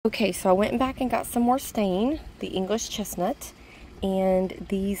Okay, so I went back and got some more stain, the English chestnut, and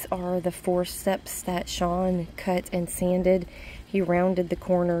these are the 4 steps that Sean cut and sanded. He rounded the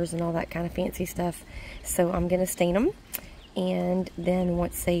corners and all that kind of fancy stuff. So I'm going to stain them, and then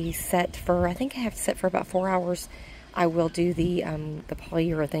once they set for, I think I have to set for about 4 hours, I will do the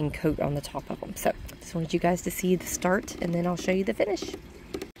polyurethane coat on the top of them. So just wanted you guys to see the start, and then I'll show you the finish.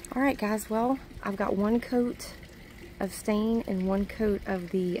 Alright guys, well, I've got 1 coat of stain and 1 coat of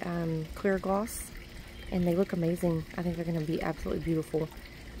the clear gloss, and they look amazing. I think they're going to be absolutely beautiful.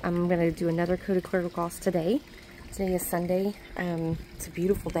 I'm going to do another coat of clear gloss today. Today is Sunday. It's a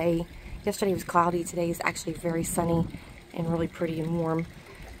beautiful day. Yesterday was cloudy. Today is actually very sunny and really pretty and warm.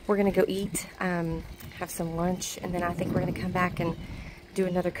 We're going to go eat, have some lunch, and then I think we're going to come back and do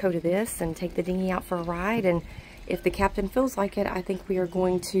another coat of this and take the dinghy out for a ride. And if the captain feels like it, I think we are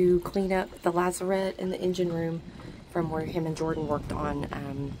going to clean up the lazarette and the engine room from where him and Jordan worked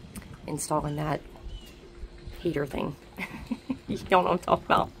on installing that heater thing. You don't know what I'm talking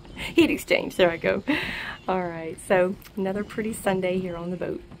about. Heat exchange, there I go. Alright, so another pretty Sunday here on the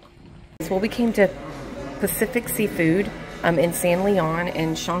boat. Well, we came to Pacific Seafood in San Leon,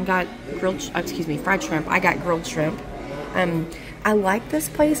 and Sean got fried shrimp. I got grilled shrimp. I like this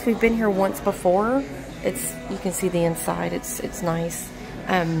place. We've been here once before. You can see the inside. It's nice.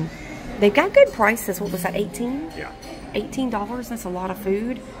 They've got good prices. What was that, 18? Yeah. $18, that's a lot of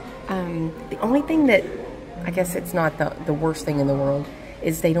food. The only thing that, I guess it's not the worst thing in the world,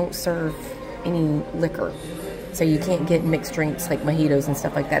 is they don't serve any liquor. So you can't get mixed drinks like mojitos and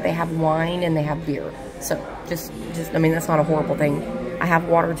stuff like that. They have wine and they have beer. So just I mean, that's not a horrible thing. I have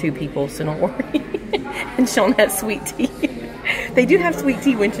water too, people, so don't worry. And Sean has sweet tea. They do have sweet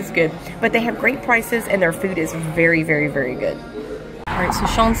tea, which is good. But they have great prices, and their food is very, very, very good. Alright, so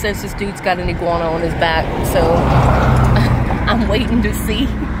Sean says this dude's got an iguana on his back, so I'm waiting to see.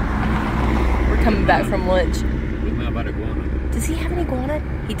 We're coming back from lunch. About iguana. Does he have an iguana?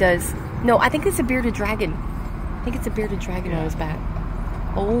 He does. No, I think it's a bearded dragon. I think it's a bearded dragon on his back.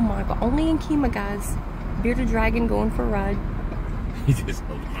 Oh my god. Only in Kima, guys. Bearded dragon going for a ride. He just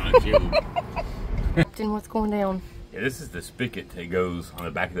holds on you. Captain, what's going down? Yeah, this is the spigot that goes on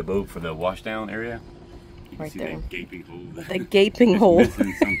the back of the boat for the washdown area. You can right see there. that gaping hole. The gaping hole.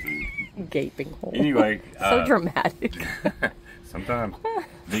 Missing something. Gaping hole. Anyway. So dramatic. Sometimes.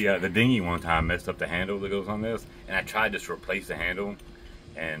 The dinghy one time messed up the handle that goes on this, and I tried to replace the handle,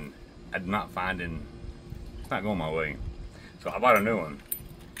 and I'm not finding, it's not going my way. So I bought a new one.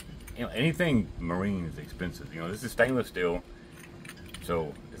 You know, anything marine is expensive. You know, this is stainless steel,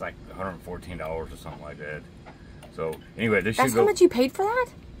 so it's like $114 or something like that. So anyway, this should go. That's how much you paid for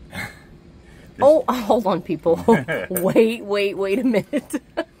that? Oh, hold on, people. Wait a minute.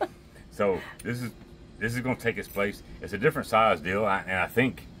 So this is going to take its place. It's a different size deal, and I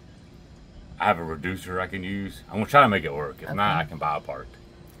think I have a reducer I can use. I'm going to try to make it work. If not, I can buy a part.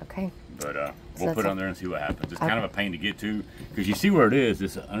 Okay. But we'll put it on there and see what happens. It's kind of a pain to get to, because you see where it is.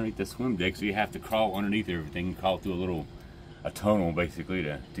 It's underneath the swim deck, so you have to crawl underneath everything and crawl through a tunnel, basically,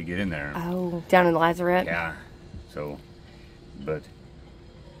 to get in there. Oh, down in the lazarette? Yeah. So, but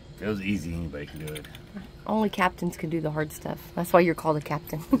if it was easy, anybody can do it. Only captains can do the hard stuff. That's why you're called a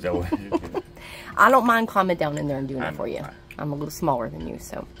captain. So, I don't mind climbing down in there and doing it for you. I'm a little smaller than you,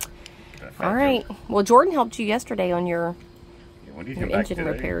 so. All right. Well, Jordan helped you yesterday on your engine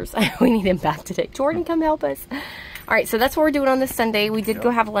repairs. We need him back today. Jordan, come help us. All right, so that's what we're doing on this Sunday. We did go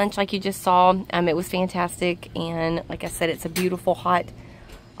have lunch like you just saw. It was fantastic, and like I said, it's a beautiful, hot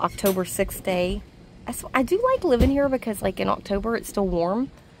October 6th day. I do like living here because, like, in October it's still warm,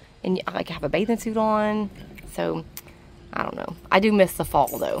 and I have a bathing suit on. So I don't know. I do miss the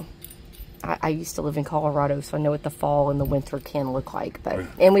fall though. I used to live in Colorado, so I know what the fall and the winter can look like. But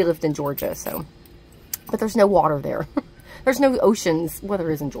and we lived in Georgia, so but there's no water there. There's no oceans. Well, there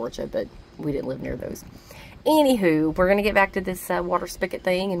is in Georgia, but we didn't live near those. Anywho, we're gonna get back to this water spigot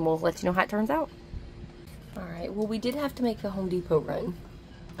thing, and we'll let you know how it turns out. All right. Well, we did have to make the Home Depot run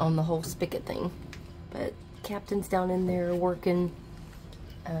on the whole spigot thing, but Captain's down in there working.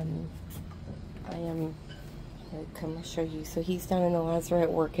 I am gonna come show you. So he's down in the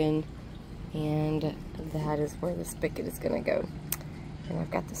lazarette working, and that is where the spigot is gonna go. And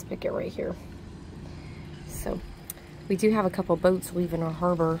I've got the spigot right here. So we do have a couple boats leaving our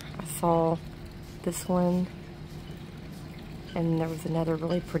harbor. I saw this one, and there was another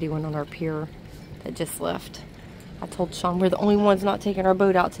really pretty one on our pier that just left. I told Sean we're the only ones not taking our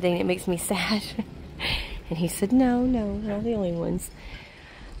boat out today, and it makes me sad. And he said, no, we're not the only ones.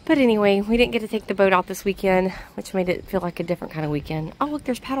 But anyway, we didn't get to take the boat out this weekend, which made it feel like a different kind of weekend. Oh, look,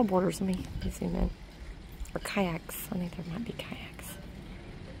 there's paddle boarders. Let me zoom in. Or kayaks. I think there might be kayaks.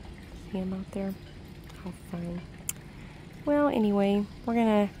 See him out there? How fun. Well, anyway, we're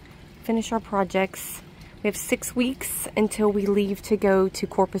gonna finish our projects. We have 6 weeks until we leave to go to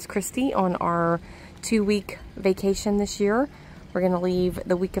Corpus Christi on our 2-week vacation this year. We're gonna leave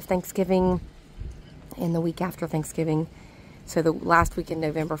the week of Thanksgiving and the week after Thanksgiving. So the last week in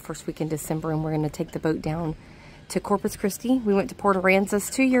November, first week in December, and we're gonna take the boat down to Corpus Christi. We went to Port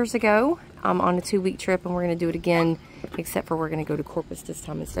Aransas 2 years ago on a 2-week trip, and we're gonna do it again, except for we're gonna go to Corpus this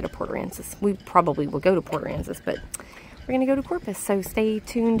time instead of Port Aransas. We probably will go to Port Aransas, but we're gonna go to Corpus. So stay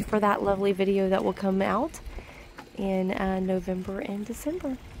tuned for that lovely video that will come out in November and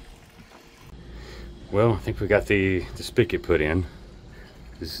December. Well, I think we got the spigot put in.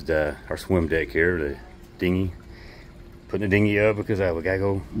 This is our swim deck here, the dinghy. Putting the dinghy up because we gotta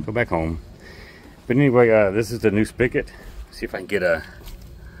go back home. But anyway, this is the new spigot. See if I can get a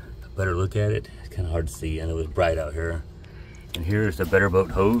better look at it. It's kind of hard to see. I know it's bright out here. And here's the Better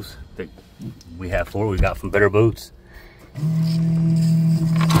Boat hose that we got from Better Boats.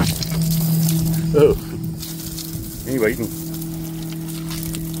 Oh. Anyway, you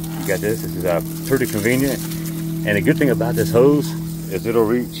got this. This is pretty convenient. And the good thing about this hose is it'll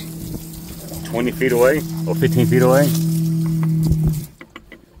reach 20 feet away or 15 feet away.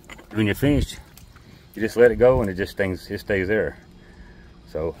 When you're finished, you just let it go and it stays there.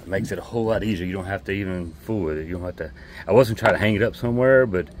 So it makes it a whole lot easier. You don't have to even fool with it. You don't have to. I wasn't trying to hang it up somewhere,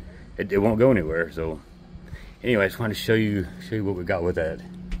 but it won't go anywhere. So anyway, I just wanted to show you what we got with that.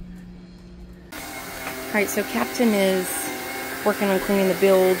 All right, so Captain is working on cleaning the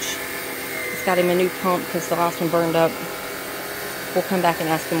bilge. He's got him a new pump because the last one burned up. We'll come back and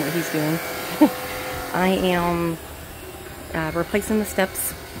ask him what he's doing. I am replacing the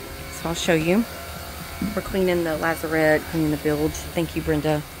steps, so I'll show you. We're cleaning the lazarette, cleaning the bilge. Thank you,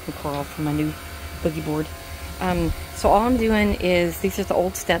 Brenda and Carl, for my new boogie board. So all I'm doing is, these are the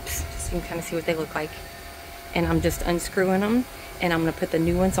old steps, just so you can kind of see what they look like. And I'm just unscrewing them, and I'm gonna put the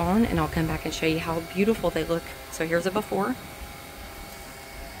new ones on, and I'll come back and show you how beautiful they look. So here's a before,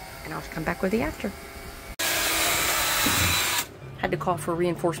 and I'll come back with the after. Had to call for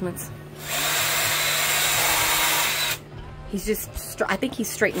reinforcements. He's just, I think he's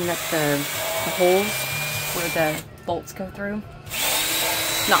straightening up the holes where the bolts go through.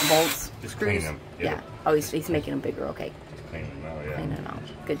 Not bolts, just screws. Them. Yeah. Oh, he's making them bigger. Okay. Clean them out, yeah. Clean them out.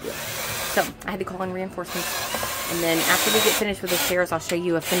 Good deal. So I had to call in reinforcements, and then after we get finished with the stairs, I'll show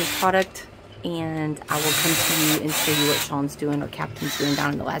you a finished product, and I will come to you and show you what Sean's doing or Captain's doing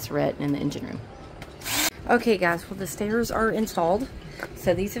down in the lazarette and in the engine room. Okay, guys. Well, the stairs are installed.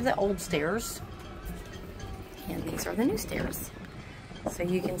 So these are the old stairs, and these are the new stairs. So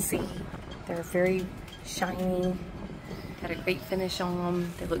you can see they're very shiny, got a great finish on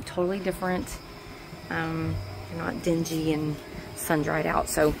them. They look totally different. They're not dingy and sun dried out.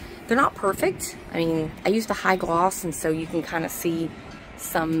 So they're not perfect. I mean, I used a high gloss, and so you can kind of see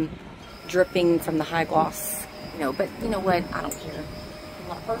some dripping from the high gloss, you know, but you know what? I don't care. I'm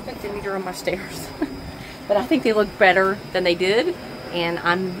not perfect, and neither are my stairs. But I think they look better than they did, and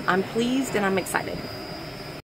I'm pleased and I'm excited.